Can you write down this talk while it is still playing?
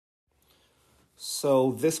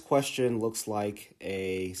So this question looks like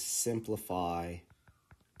a simplify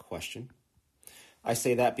question. I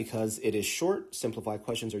say that because it is short. Simplify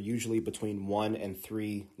questions are usually between 1 and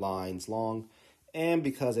 3 lines long, and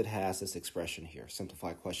because it has this expression here.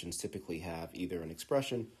 Simplify questions typically have either an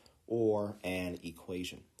expression or an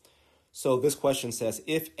equation. So this question says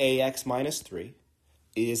if ax minus 3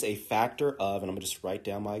 is a factor of, and I'm going to just write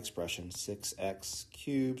down my expression, 6x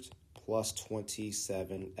cubed plus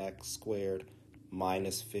 27x squared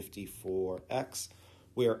minus 54x,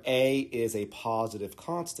 where a is a positive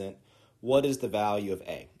constant, what is the value of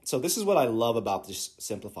a? So this is what I love about this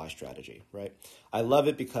simplify strategy, right? I love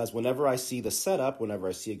it because whenever I see the setup, whenever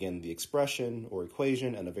I see, again, the expression or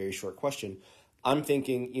equation and a very short question, I'm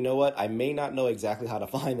thinking, you know what? I may not know exactly how to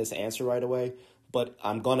find this answer right away, but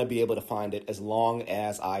I'm going to be able to find it as long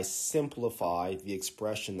as I simplify the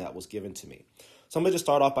expression that was given to me. So I'm going to just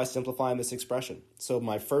start off by simplifying this expression. So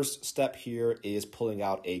my first step here is pulling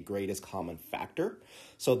out a greatest common factor.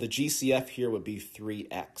 So the GCF here would be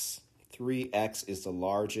 3x. 3x is the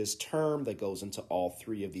largest term that goes into all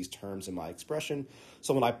three of these terms in my expression.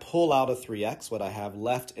 So when I pull out a 3x, what I have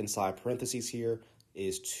left inside parentheses here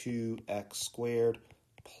is 2x squared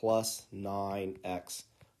plus 9x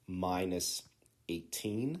minus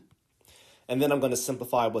 18. And then I'm going to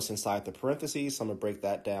simplify what's inside the parentheses. So I'm going to break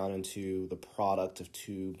that down into the product of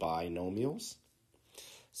two binomials.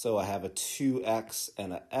 So I have a 2x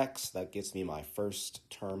and an x. That gets me my first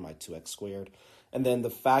term, my 2x squared. And then the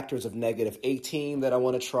factors of negative 18 that I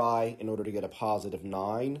want to try in order to get a positive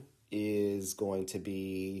 9 is going to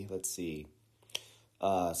be, let's see,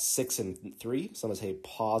 6 and 3. So I'm going to say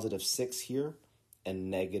positive 6 here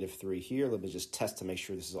and negative 3 here. Let me just test to make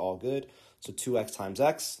sure this is all good. So 2x times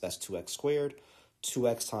x, that's 2x squared.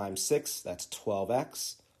 2x times 6, that's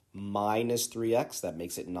 12x. Minus 3x, that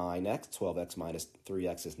makes it 9x. 12x minus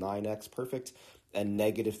 3x is 9x, perfect. And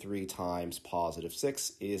negative 3 times positive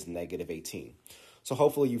 6 is negative 18. So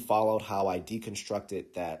hopefully you followed how I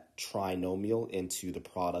deconstructed that trinomial into the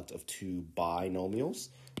product of two binomials.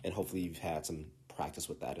 And hopefully you've had some practice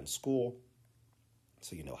with that in school,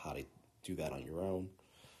 so you know how to do that on your own.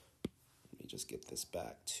 Let me just get this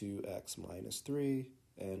back. 2x minus 3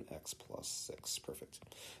 and x plus 6. Perfect.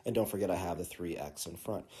 And don't forget I have the 3x in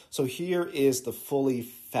front. So here is the fully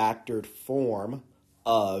factored form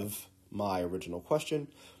of my original question.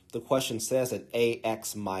 The question says that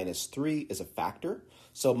ax minus 3 is a factor.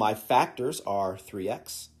 So my factors are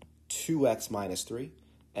 3x, 2x minus 3,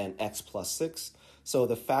 and x plus 6. So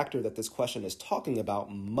the factor that this question is talking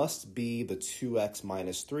about must be the 2x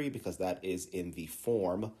minus 3 because that is in the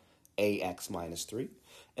form ax minus 3.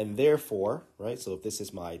 And therefore, right, so if this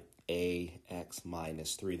is my ax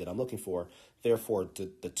minus 3 that I'm looking for, therefore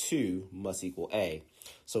the 2 must equal a.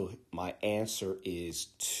 So my answer is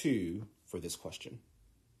 2 for this question.